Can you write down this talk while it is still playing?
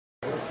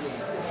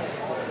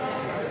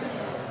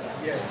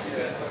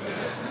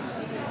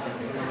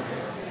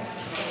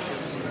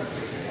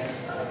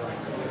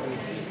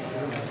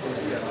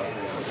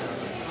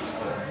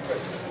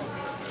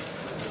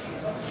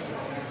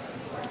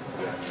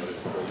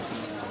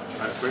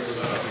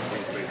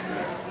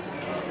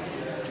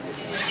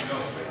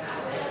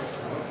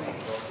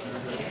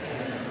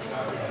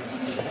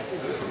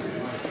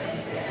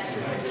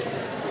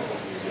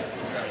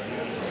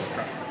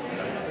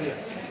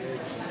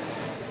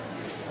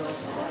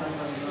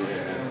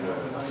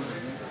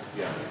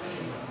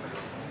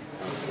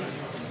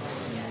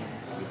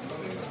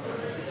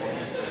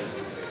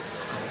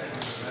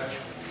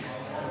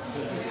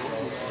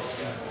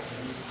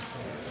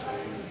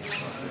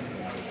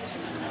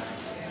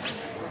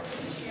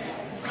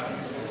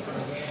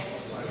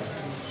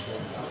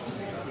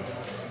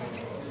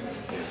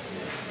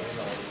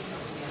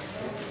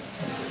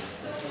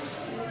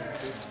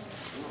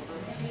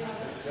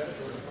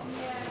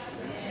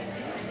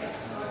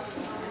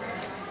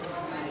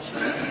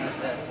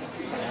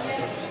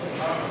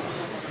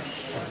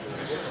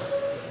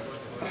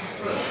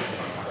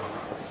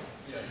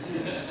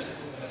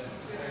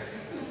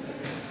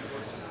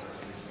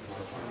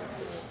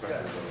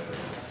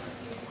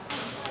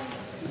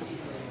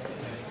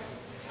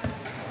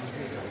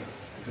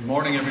Good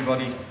morning,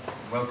 everybody.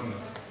 Welcome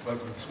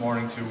this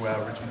morning to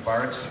Richmond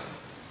Barracks.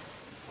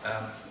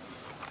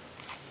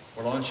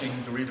 We're launching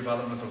the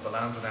redevelopment of the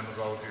lands on Emmet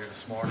Rd here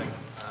this morning,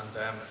 and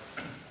as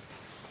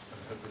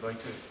I said, we'd like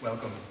to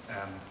welcome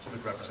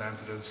public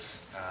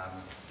representatives,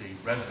 the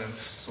residents,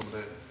 some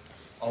of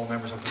all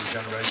members of the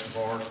Regeneration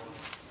Board,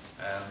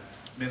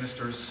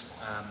 ministers,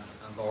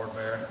 and Lord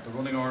Mayor. The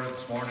running order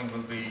this morning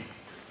will be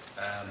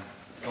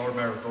Lord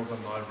Mayor of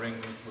Dublin, Niall Ring,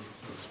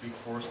 will speak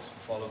first,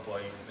 followed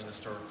by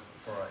Minister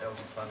for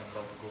Housing, Planning and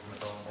Local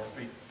Government, Eoghan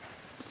Murphy.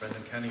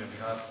 Brendan Kenny, on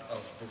behalf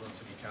of Dublin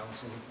City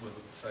Council, will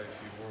say a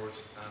few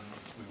words, and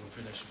we will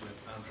finish with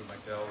Andrew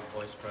McDowell,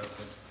 Vice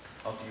President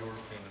of the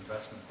European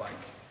Investment Bank.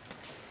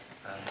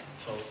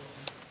 So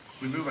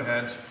we'll move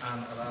ahead,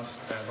 and I'll ask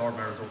Lord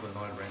Mayor of Dublin,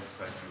 Niall Ring, to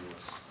say a few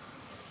words.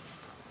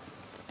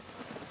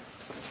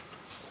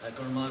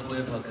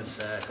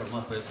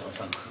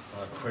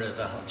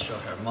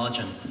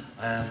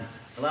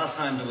 The last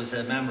time there was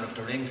a member of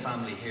the Ring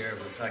family here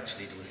there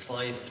was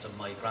 5 of them.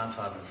 My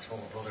grandfather and his 4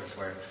 brothers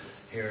were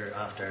here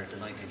after the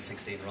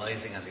 1916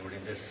 Rising, and they were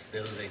in this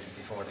building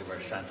before they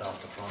were sent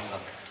off to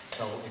Clonlock.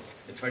 So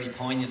it's very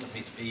poignant of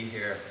me to be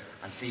here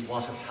and see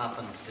what has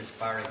happened to this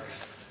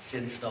barracks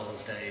since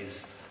those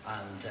days.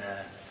 And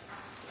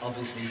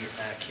obviously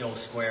Keogh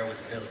Square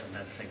was built and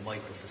then St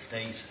Michael's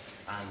Estate,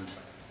 and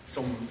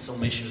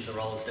some issues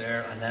arose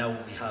there, and now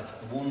we have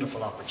a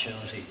wonderful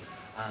opportunity,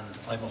 and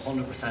I'm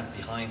 100%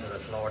 behind it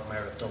as Lord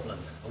Mayor of Dublin,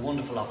 a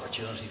wonderful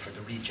opportunity for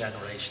the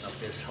regeneration of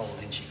this whole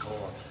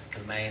Inchicore,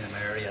 Kilmainham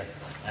area.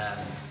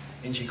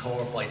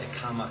 Inchicore by the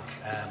Camach.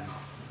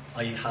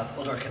 I have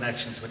other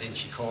connections with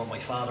Inchicore. My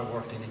father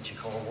worked in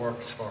Inchicore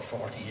Works for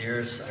 40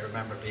 years. I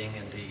remember being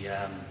in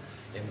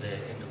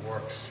the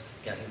works,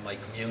 getting my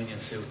communion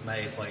suit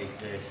made by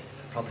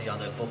probably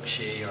on a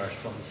bookshee or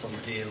some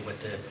deal with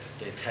the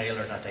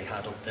tailor that they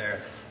had up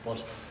there.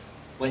 But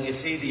when you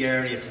see the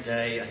area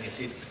today and you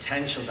see the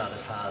potential that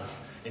it has,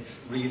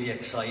 it's really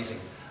exciting.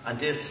 And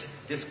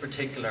this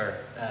particular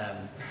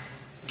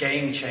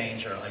game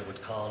changer, I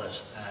would call it,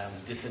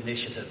 this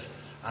initiative,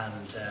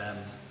 and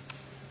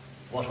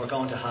what we're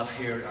going to have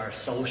here are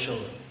social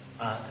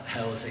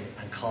housing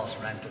and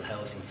cost rental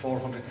housing,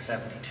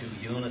 472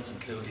 units,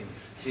 including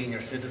senior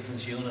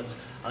citizens units.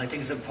 And I think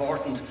it's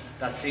important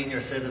that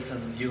senior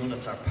citizen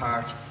units are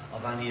part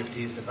of any of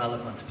these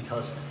developments,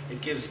 because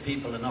it gives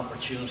people an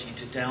opportunity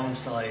to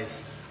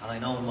downsize. And I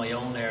know in my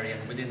own area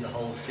and within the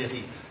whole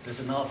city,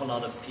 there's an awful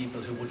lot of people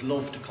who would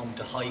love to come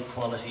to high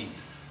quality,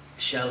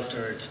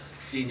 sheltered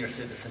senior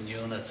citizen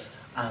units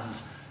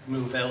and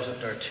move out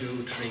of their 2,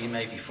 3,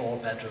 maybe 4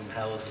 bedroom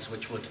houses,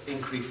 which would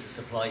increase the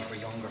supply for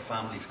younger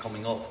families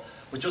coming up.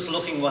 But just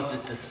looking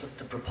what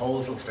the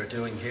proposals they're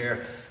doing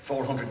here,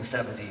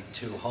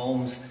 472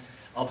 homes,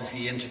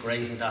 obviously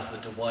integrating that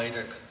with the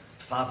wider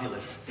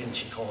fabulous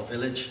Inchicore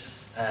village.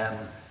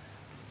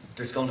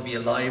 There's going to be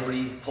a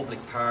library,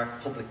 public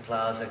park, public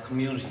plaza,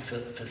 community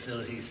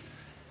facilities,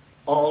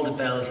 all the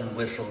bells and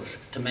whistles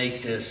to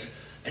make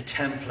this a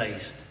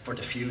template for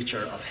the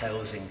future of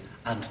housing.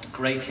 And the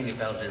great thing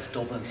about it is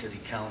Dublin City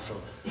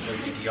Council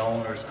will be the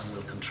owners and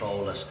will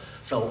control it.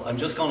 So I'm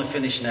just going to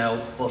finish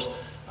now, but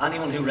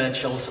anyone who read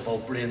Joseph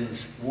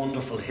O'Brien's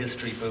wonderful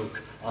history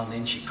book on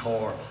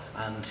Inchicore,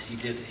 and he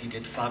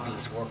did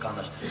fabulous work on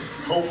it,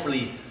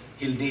 hopefully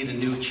he'll need a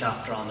new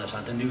chapter on it,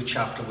 and the new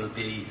chapter will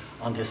be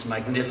on this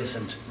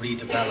magnificent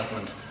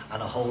redevelopment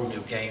and a whole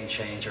new game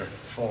changer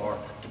for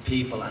the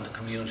people and the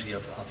community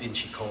of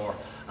Inchicore.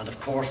 And of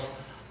course,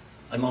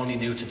 I'm only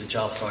new to the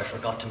job, so I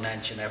forgot to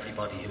mention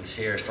everybody who's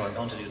here, so I'm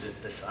going to do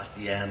this at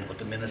the end, but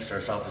the Minister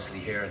is obviously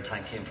here, and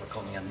thank him for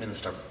coming, and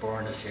Minister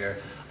Byrne is here.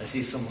 I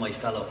see some of my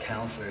fellow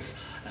councillors,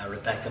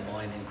 Rebecca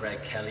Moynihan,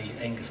 Greg Kelly,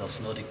 Angus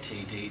O'Snuddick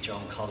TD,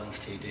 John Collins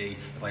TD.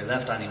 If I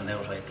left anyone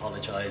out, I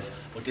apologise,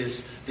 but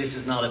this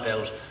is not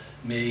about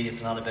me,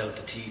 it's not about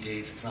the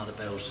TDs, it's not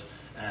about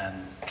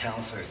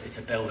councillors, it's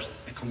about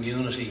a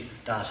community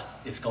that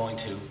is going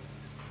to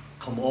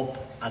come up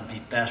and be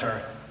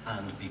better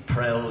and be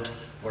proud.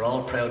 We're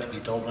all proud to be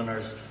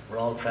Dubliners, we're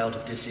all proud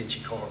of this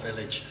Inchicore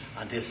village,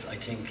 and this, I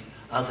think,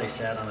 as I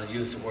said, and I'll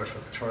use the word for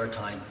the third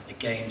time, a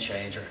game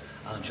changer,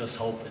 and I just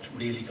hope it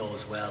really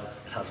goes well.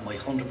 It has my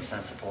 100%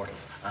 support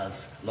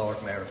as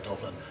Lord Mayor of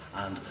Dublin,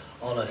 and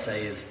all I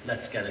say is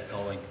let's get it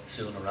going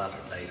sooner rather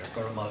than later.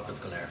 Gura Malgav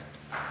Galer.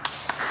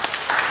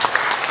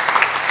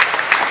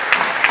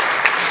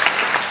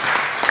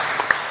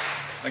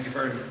 Thank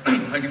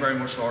you very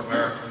much, Lord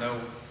Mayor. I now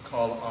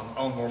call on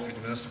Eoghan Murphy,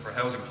 the Minister for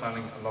Housing,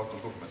 Planning and Local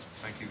Government.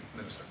 Thank you,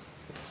 Minister.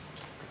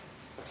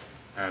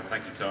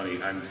 Thank you, Tony,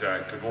 and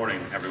good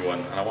morning, everyone.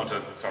 And I want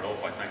to start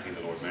off by thanking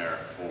the Lord Mayor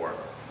for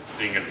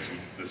being here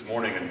this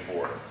morning and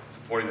for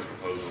supporting this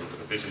proposal and for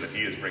the vision that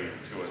he is bringing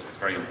to it. It's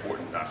very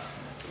important that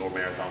the Lord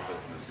Mayor's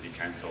office and the City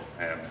Council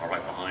are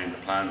right behind the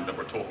plans that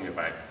we're talking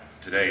about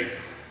today.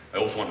 I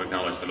also want to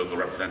acknowledge the local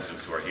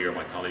representatives who are here.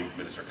 My colleague,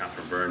 Minister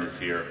Catherine Byrne, is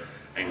here.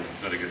 Angus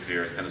O'Snuddick is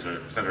here.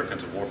 Senator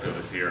Fintan Warfield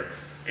is here.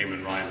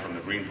 Eamon Ryan from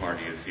the Green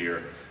Party is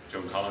here.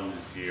 Joan Collins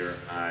is here,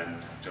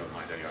 and Joan,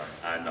 hi, there you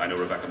are. And I know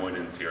Rebecca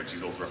Moynihan is here, and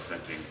she's also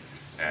representing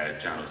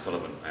Jan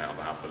O'Sullivan on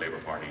behalf of the Labour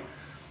Party.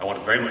 I want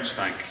to very much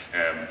thank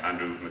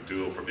Andrew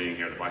McDougall for being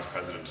here, the Vice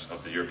President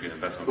of the European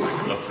Investment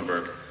Bank in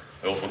Luxembourg.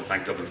 I also want to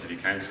thank Dublin City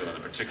Council, and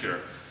in particular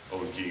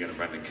Owen Keegan and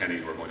Brendan Kenny,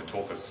 who are going to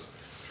talk us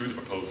through the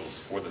proposals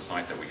for the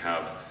site that we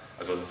have,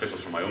 as well as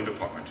officials from my own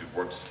department who've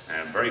worked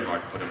very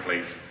hard to put in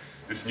place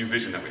this new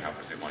vision that we have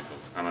for St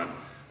Michael's. And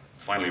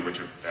finally,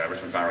 Richmond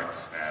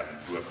Barracks,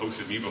 who have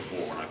hosted me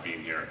before when I've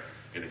been here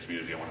in the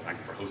community. I want to thank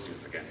you for hosting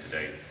us again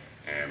today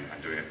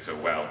and doing it so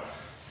well.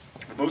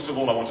 But most of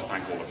all, I want to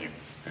thank all of you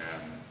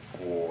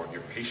for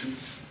your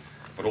patience,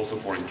 but also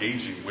for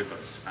engaging with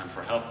us and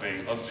for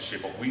helping us to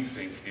shape what we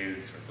think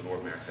is, as the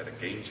Lord Mayor said, a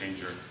game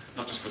changer,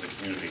 not just for the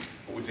community,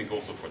 but we think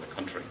also for the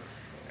country.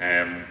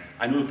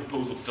 I know the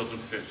proposal doesn't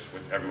fit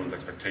with everyone's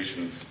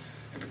expectations,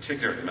 in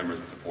particular the members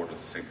and supporters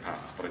of St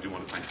Pat's, but I do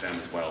want to thank them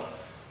as well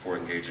for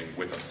engaging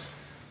with us.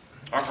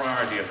 Our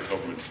priority as a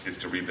government is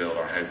to rebuild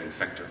our housing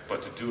sector,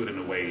 but to do it in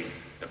a way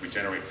that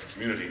regenerates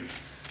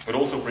communities, but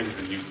also brings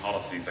in new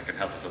policies that can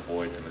help us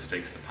avoid the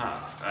mistakes of the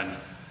past. And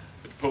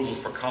the proposals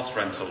for cost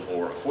rental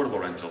or affordable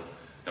rental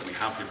that we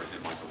have here for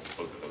St Michael's is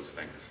both of those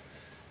things.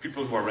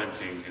 People who are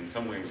renting in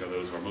some ways are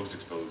those who are most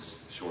exposed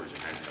to the shortage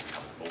of housing that we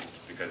have at the moment,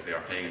 because they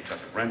are paying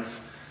excessive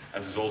rents,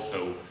 and this is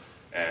also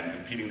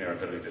impeding their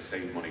ability to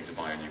save money to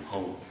buy a new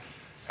home.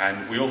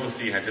 And we also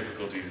see how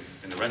difficulties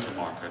in the rental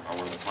market are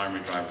one of the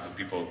primary drivers of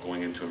people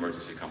going into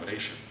emergency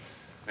accommodation.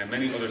 Now,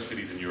 many other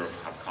cities in Europe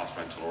have cost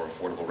rental or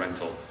affordable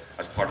rental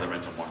as part of the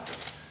rental market.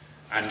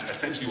 And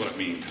essentially what it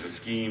means is a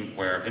scheme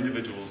where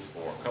individuals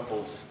or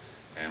couples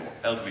or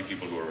elderly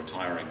people who are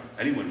retiring,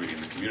 anyone really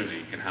in the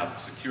community, can have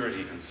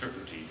security and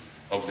certainty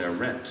of their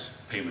rent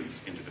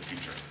payments into the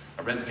future.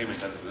 A rent payment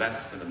that is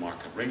less than the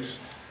market rate,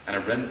 and a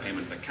rent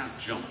payment that can't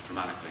jump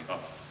dramatically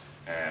up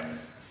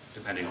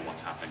depending on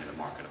what's happening in the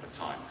market at the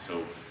time.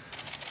 So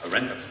a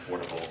rent that's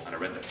affordable and a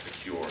rent that's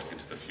secure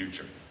into the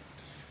future.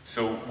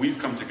 So we've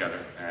come together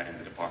in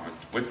the department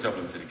with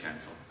Dublin City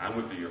Council and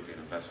with the European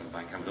Investment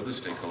Bank and with other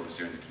stakeholders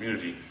here in the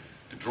community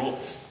to draw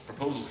up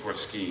proposals for a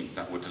scheme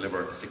that would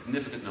deliver a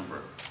significant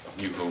number of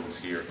new homes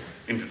here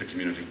into the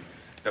community,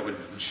 that would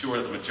ensure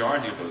that the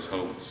majority of those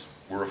homes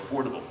were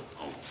affordable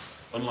homes.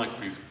 Unlike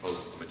previous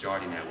proposals, the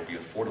majority now will be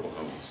affordable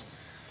homes,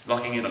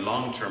 locking in a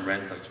long-term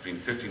rent that's between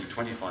 15 to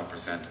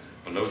 25%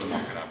 below the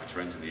market average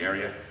rent in the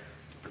area,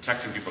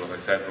 protecting people, as I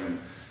said,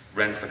 from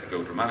rents that could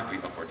go dramatically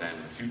up or down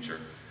in the future,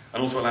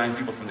 and also allowing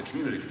people from the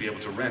community to be able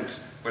to rent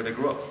where they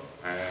grew up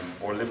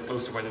or live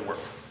close to where they work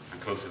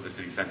and close to the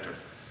city centre.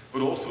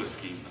 But also a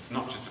scheme that's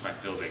not just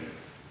about building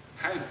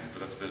houses,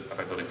 but that's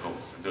about building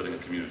homes and building a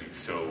community.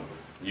 So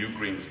new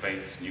green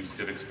space, new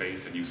civic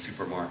space, a new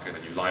supermarket,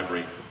 a new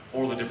library,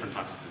 all the different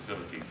types of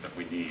facilities that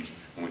we need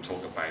when we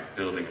talk about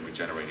building and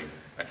regenerating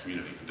a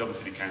community. The Dublin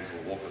City Council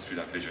will walk us through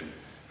that vision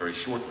very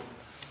shortly.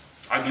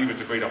 I believe it's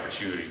a great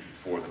opportunity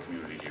for the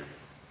community here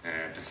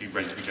to see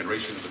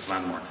regeneration of this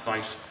landmark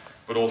site,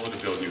 but also to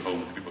build new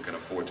homes that people can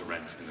afford to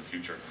rent in the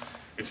future.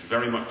 It's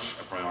very much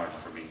a priority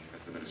for me as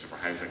the Minister for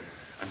Housing,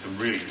 and some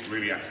really,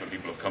 really excellent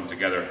people have come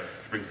together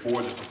to bring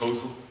forward this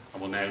proposal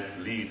and will now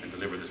lead and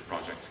deliver this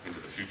project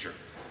into the future.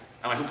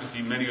 And I hope to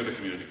see many other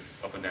communities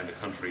up and down the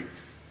country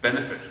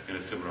benefit in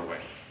a similar way.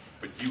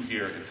 But you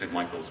here in St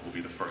Michael's will be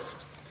the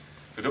first.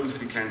 So Dublin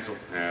City Council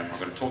are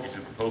going to talk you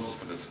through the proposals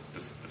for the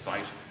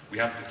site. We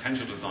have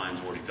potential designs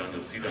already done.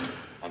 You'll see them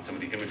on some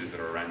of the images that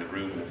are around the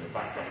room. There's a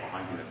backdrop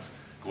behind me that's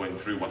going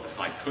through what the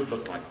site could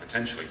look like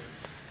potentially.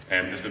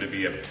 There's going to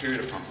be a period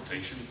of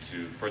consultation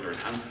to further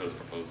enhance those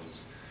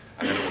proposals,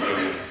 and then it will go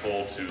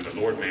fall to the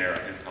Lord Mayor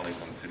and his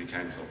colleagues on the City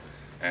Council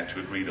to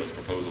agree those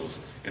proposals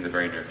in the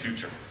very near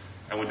future.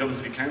 And when Dublin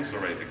City Council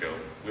are ready to go,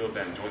 we'll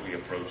then jointly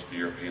approach the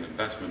European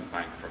Investment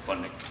Bank for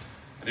funding.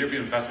 And the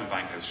European Investment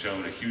Bank has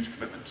shown a huge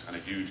commitment and a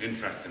huge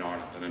interest in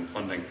Ireland and in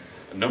funding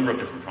a number of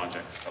different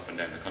projects up and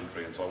down the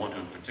country. And so I want to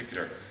in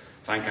particular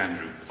thank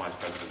Andrew, the Vice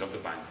President of the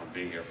bank, for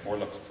being here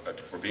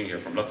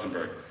from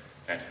Luxembourg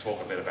to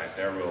talk a bit about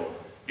their role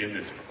in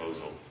this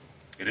proposal.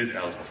 It is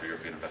eligible for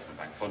European Investment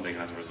Bank funding,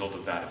 and as a result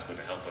of that, it's going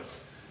to help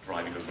us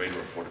drive even greater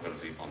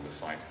affordability on the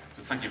site.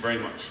 So thank you very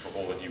much for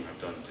all that you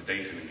have done to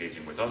date in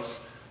engaging with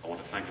us. I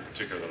want to thank in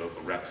particular the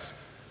local reps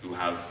who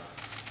have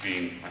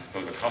been, I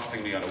suppose,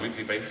 accosting me on a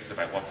weekly basis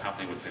about what's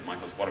happening with St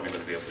Michael's. What are we going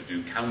to be able to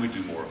do? Can we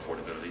do more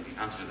affordability?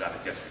 The answer to that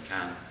is yes, we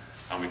can,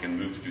 and we can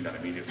move to do that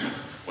immediately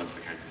once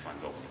the council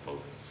signs off the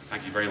proposals. So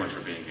thank you very much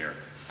for being here,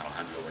 and I'll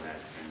hand you over now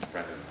to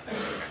Brendan, the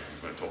council, who's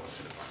going to talk us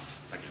through the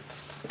plans. Thank you.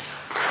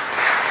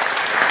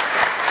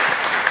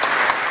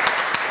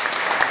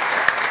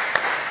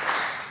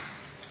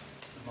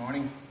 Good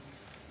morning.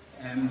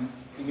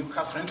 The new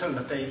cost rental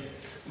that they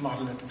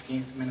model that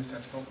the Minister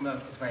has spoken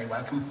about is very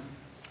welcome.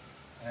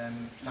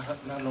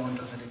 Not alone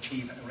does it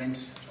achieve a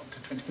rent up to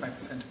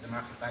 25% of the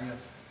market value,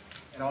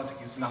 it also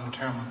gives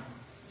long-term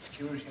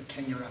security of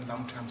tenure and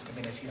long-term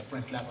stability of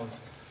rent levels,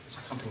 which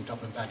is something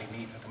Dublin Valley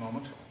needs at the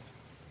moment.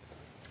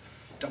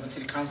 Dublin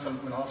City Council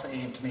will also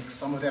aim to make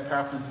some of their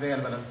apartments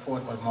available as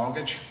affordable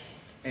mortgage,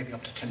 maybe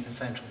up to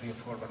 10% will be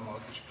affordable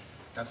mortgage.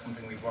 That's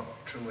something we'll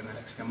work through in the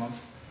next few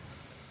months.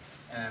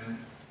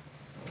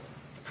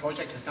 The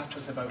project is not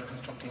just about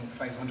constructing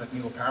 500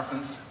 new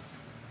apartments.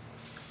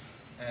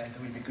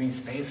 There will be green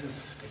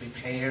spaces, there will be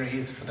play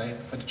areas for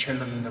the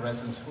children and the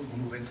residents who will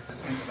move into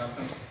this new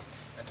development.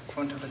 At the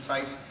front of the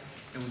site,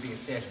 there will be a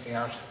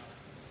state-of-the-art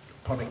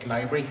public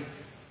library,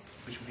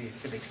 which will be a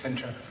civic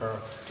centre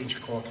for the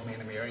Inchicore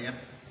area.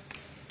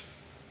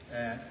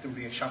 There will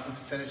be shopping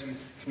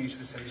facilities, community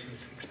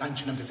facilities,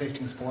 expansion of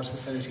existing sports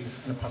facilities,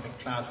 and a public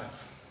plaza.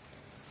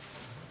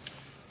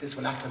 This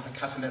will act as a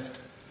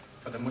catalyst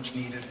for the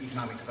much-needed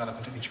economic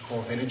development of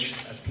Inchicore village.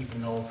 As people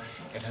know,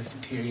 it has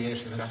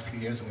deteriorated in the last few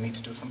years, and we need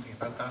to do something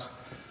about that.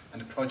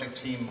 And the project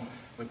team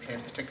will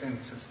place particular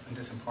emphasis on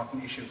this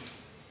important issue.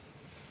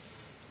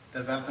 The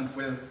development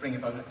will bring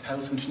about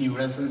 1,000 new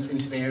residents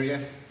into the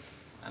area,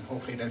 and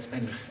hopefully they'll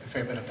spend a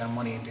fair bit of their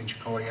money in the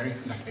Inchicore area,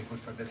 and that'll be good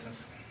for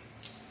business.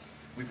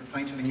 We've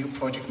appointed a new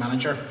project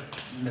manager,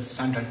 Ms.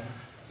 Sandra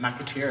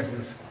McAteer,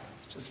 who's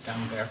just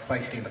down there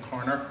quietly in the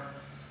corner,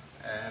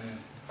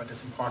 for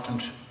this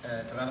important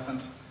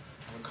development.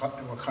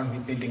 We're currently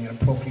building an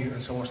appropriate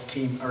resource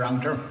team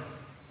around her,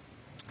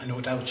 and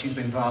no doubt she's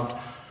been involved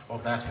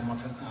over the last few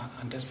months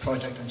on this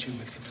project, and she will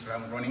hit the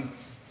ground running.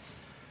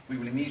 We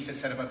will immediately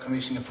set about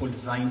commissioning a full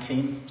design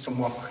team. Some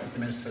work, as the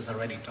Minister has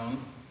already done,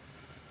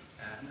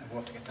 and we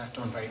hope to get that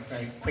done very,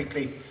 very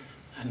quickly.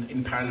 And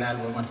in parallel,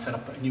 we're going to set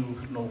up a new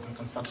local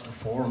consultative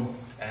forum,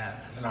 and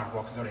a lot of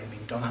work has already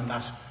been done on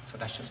that, so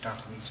that should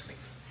start immediately.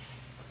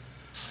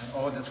 And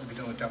all this will be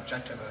done with the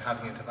objective of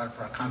having a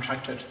developer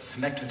contracted,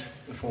 selected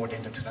before the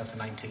end of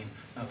 2019.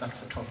 Now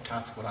that's a tough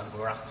task with all the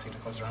bureaucracy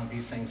that goes around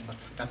these things, but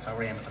that's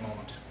our aim at the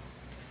moment.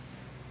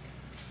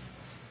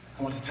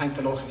 I want to thank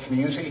the local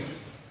community.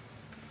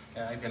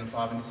 I've been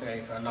involved in this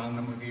area for a long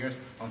number of years.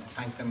 I want to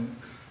thank them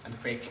and the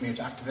great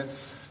community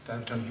activists that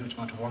have done a huge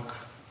amount of work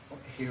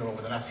here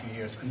over the last few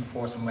years, and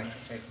before some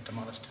Wexford Estate was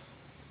demolished.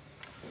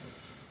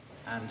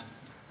 And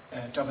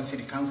Dublin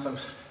City Council,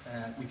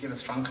 we give a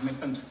strong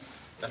commitment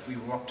that we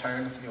will work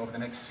tirelessly over the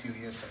next few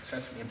years to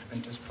successfully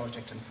implement this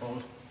project in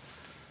full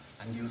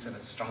and use it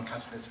as a strong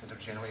catalyst for the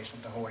regeneration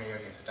of the whole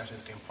area. That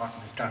is the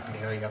important historical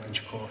area of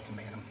Inchicore and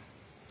Maynham.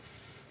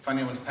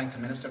 Finally, I want to thank the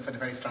Minister for the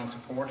very strong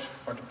support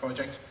for the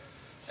project,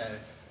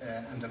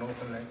 and the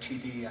local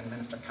TD and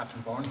Minister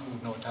Captain Bourne,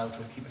 who no doubt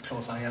will keep a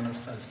close eye on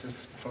us as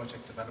this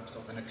project develops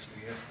over the next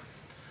few years.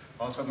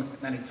 Also,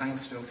 many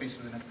thanks to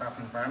officials in the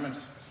Department of Department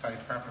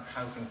of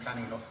Housing,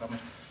 Planning and Local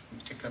Government, in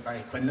particular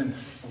Barry Quinlan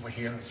over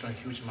here has done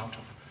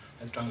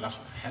a lot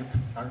of help,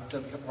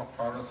 work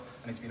for us,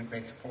 and it's been a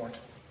great support.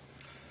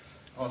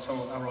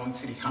 Also, our own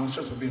city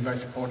councillors have been very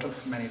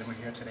supportive. Many of them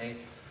are here today.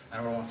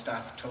 And our own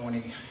staff,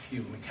 Tony,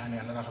 Hugh, McKenna,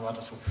 and a lot of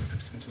others who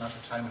have spent a lot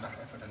of time and a lot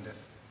of effort on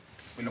this.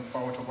 We look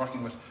forward to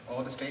working with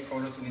all the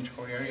stakeholders in the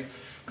Inchicore area.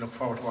 We look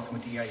forward to working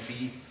with the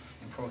EIB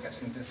in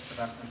progressing this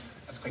development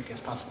as quickly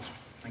as possible.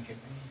 Thank you.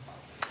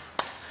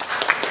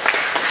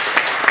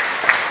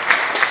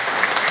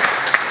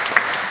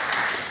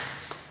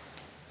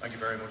 Thank you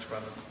very much,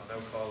 Brendan. I'll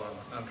now call on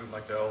Andrew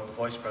McDowell, the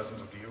Vice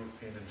President of the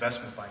European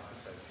Investment Bank, to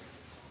say a few.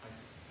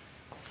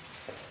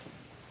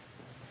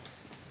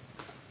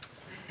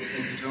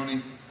 Thank you,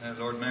 Tony,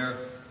 Lord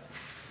Mayor,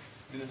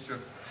 Minister,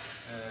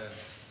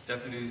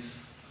 Deputies,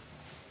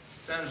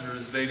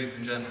 Senators, ladies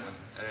and gentlemen.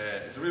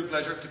 It's a real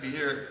pleasure to be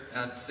here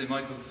at St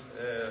Michael's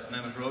on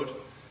Emmet Rd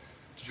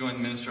to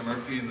join Minister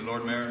Murphy and the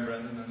Lord Mayor and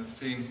Brendan and his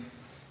team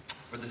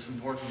for this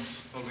important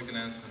public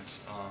announcement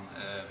on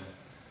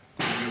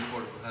on the new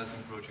affordable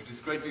housing project.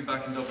 It's great to be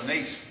back in Dublin 8,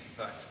 in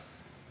fact.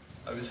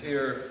 I was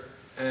here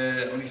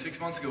only 6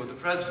 months ago with the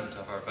president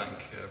of our bank,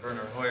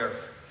 Werner Hoyer,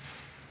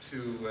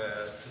 to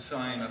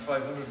sign a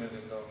 500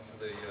 million loan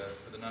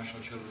for the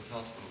National Children's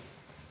Hospital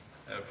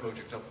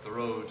project up the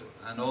road,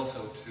 and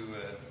also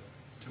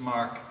to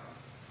mark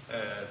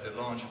the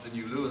launch of the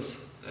new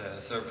Lewis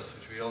service,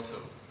 which we also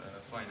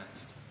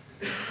financed.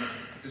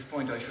 At this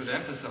point I should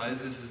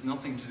emphasise this has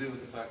nothing to do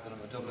with the fact that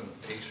I'm a Dublin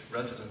 8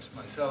 resident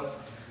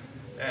myself,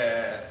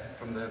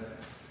 from the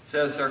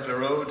Sales Circular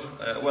Road,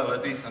 well,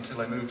 at least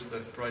until I moved to the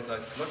bright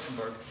lights of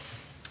Luxembourg.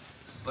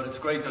 But it's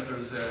great that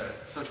there's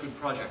such good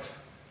projects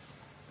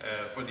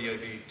for the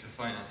EIB to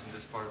finance in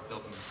this part of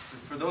Dublin.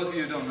 For those of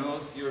you who don't know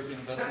us, the European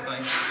Investment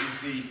Bank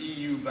is the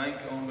EU bank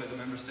owned by the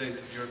member states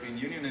of the European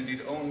Union,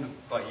 indeed owned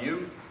by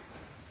you,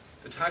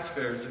 the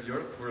taxpayers of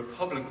Europe. We're a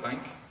public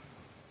bank,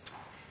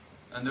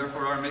 and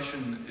therefore our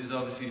mission is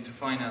obviously to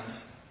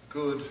finance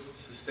good,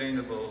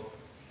 sustainable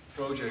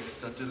projects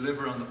that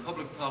deliver on the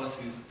public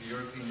policies of the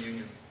European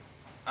Union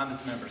and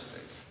its member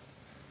states.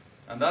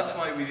 And that's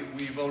why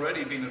we've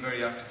already been a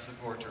very active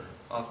supporter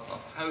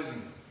of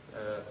housing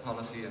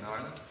policy in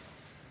Ireland,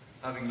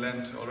 having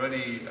lent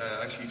already,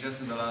 actually just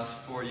in the last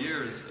 4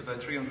 years,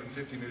 about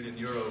 350 million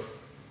euro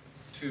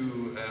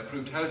to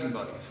approved housing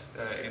bodies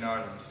in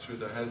Ireland through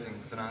the Housing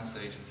Finance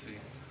Agency.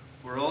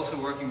 We're also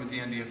working with the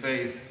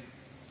NDFA,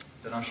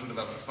 the National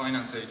Development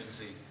Finance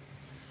Agency,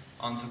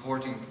 on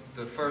supporting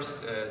the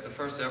first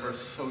ever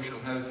social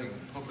housing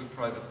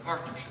public-private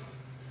partnership,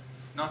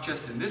 not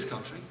just in this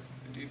country,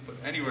 indeed, but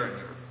anywhere in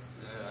Europe.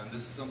 And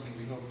this is something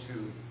we hope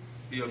to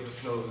be able to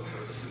close,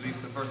 or this is at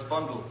least the first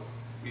bundle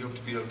we hope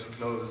to be able to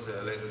close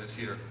later this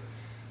year.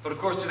 But of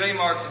course today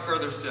marks a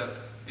further step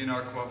in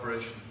our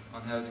cooperation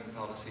on housing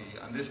policy,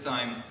 and this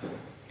time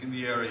in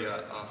the area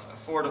of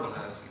affordable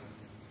housing.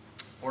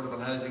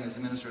 Affordable housing, as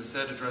the Minister has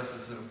said,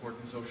 addresses an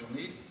important social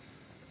need.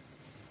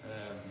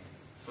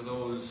 For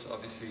those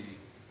obviously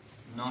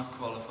not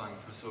qualifying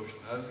for social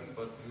housing,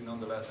 but who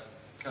nonetheless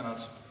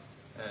cannot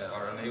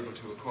are unable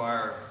to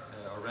acquire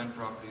or rent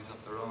properties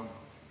of their own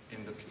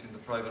in the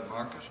private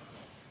market.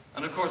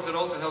 And of course it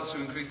also helps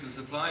to increase the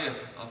supply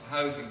of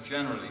housing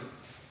generally,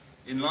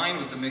 in line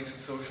with the mix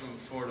of social,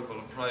 affordable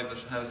and private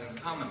housing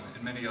common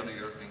in many other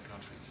European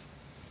countries.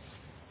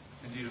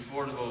 Indeed,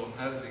 affordable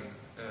housing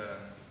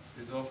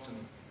is often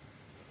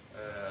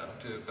up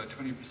to about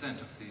 20%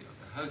 of the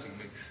housing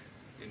mix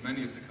in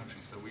many of the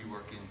countries that we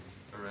work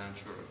in around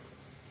Europe.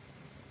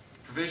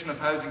 Provision of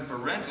housing for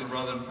rental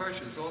rather than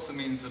purchase also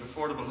means that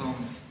affordable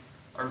homes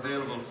are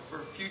available for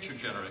future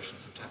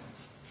generations of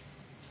tenants.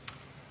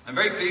 I'm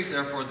very pleased,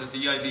 therefore, that the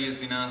EIB has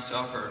been asked to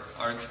offer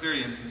our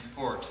experience and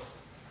support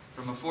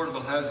from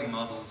affordable housing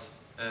models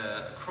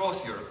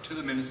across Europe to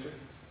the Minister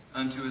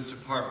and to his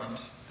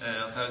Department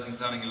of Housing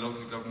Planning and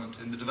Local Government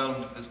in the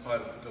development of this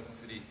pilot with Dublin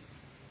City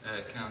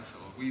Council.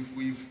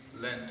 We've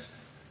lent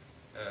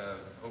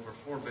over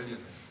 4 billion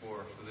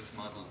for this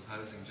model of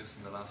housing just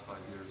in the last 5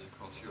 years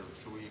across Europe.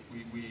 So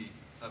we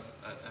have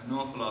an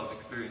awful lot of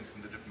experience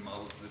in the different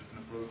models, the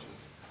different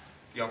approaches,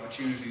 the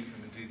opportunities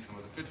and indeed some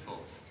of the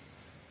pitfalls.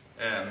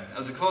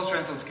 As a cost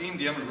rental scheme,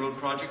 the Emmet Rd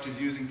project is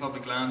using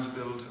public land to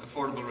build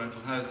affordable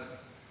rental housing.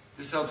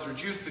 This helps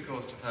reduce the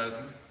cost of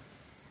housing,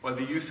 while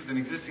the use of an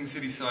existing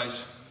city site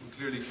will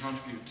clearly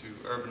contribute to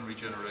urban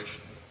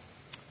regeneration.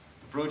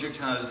 The project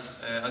has,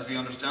 as we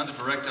understand it,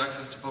 direct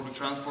access to public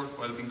transport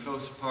while being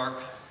close to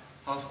parks,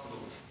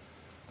 hospitals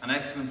and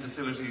excellent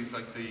facilities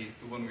like the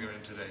one we are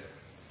in today.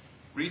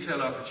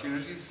 Retail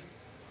opportunities,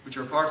 which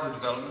are part of the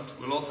development,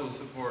 will also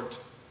support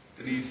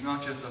the needs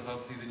not just of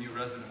obviously the new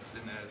residents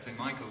in St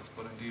Michael's,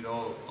 but indeed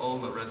all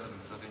the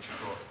residents of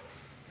Inchicore.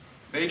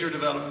 Major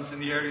developments in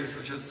the area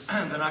such as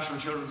the National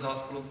Children's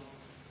Hospital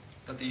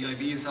that the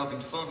EIB is helping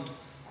to fund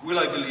will,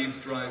 I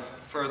believe, drive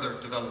further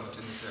development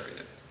in this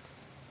area.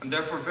 I'm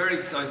therefore very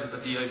excited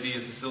that the EIB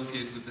is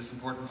associated with this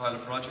important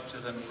pilot project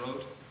at Emmet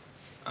Rd,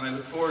 and I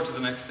look forward to the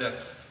next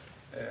steps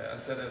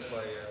as set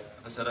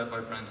out by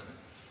Brendan.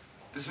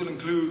 This will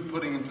include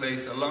putting in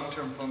place a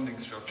long-term funding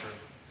structure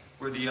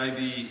where the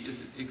EIB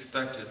is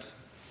expected,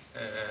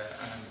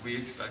 and we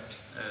expect,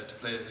 to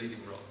play a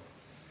leading role.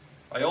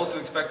 I also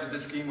expect that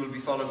this scheme will be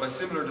followed by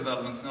similar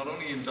developments not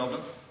only in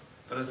Dublin,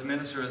 but as the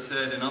Minister has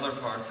said, in other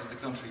parts of the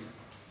country,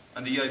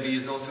 and the EIB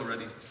is also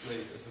ready to play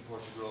a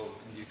supportive role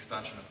in the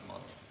expansion of the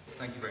model.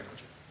 Thank you very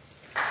much.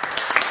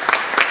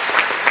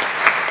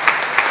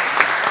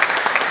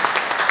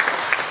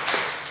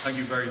 Thank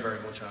you very, very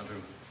much,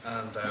 Andrew.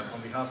 And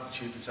on behalf of the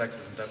Chief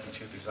Executive and Deputy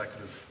Chief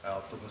Executive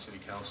of Dublin City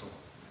Council,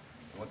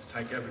 I want to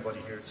thank everybody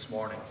here this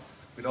morning.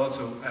 We'd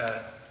also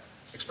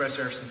express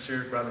our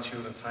sincere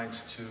gratitude and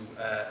thanks to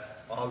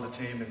all the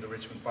team in the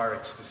Richmond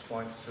Barracks, this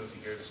fine facility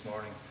here this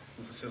morning,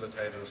 who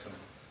facilitated us, and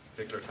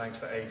particular thanks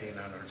to Aideen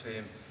and her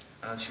team.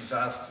 And she's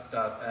asked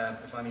that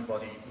if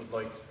anybody would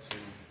like to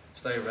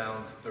stay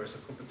around, there's a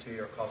cup of tea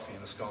or coffee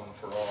and a scone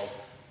for all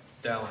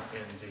down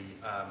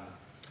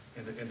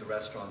in the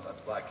restaurant at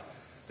the back.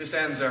 This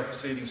ends our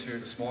proceedings here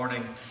this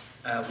morning.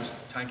 We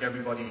thank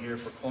everybody here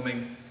for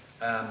coming.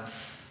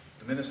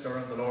 The Minister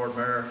and the Lord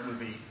Mayor will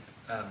be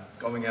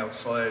going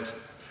outside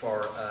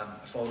for a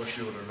photo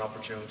shoot and an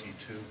opportunity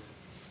to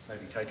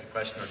maybe take a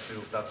question or two,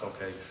 if that's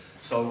okay.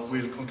 So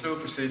we'll conclude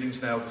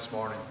proceedings now this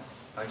morning.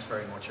 Thanks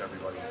very much,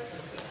 everybody.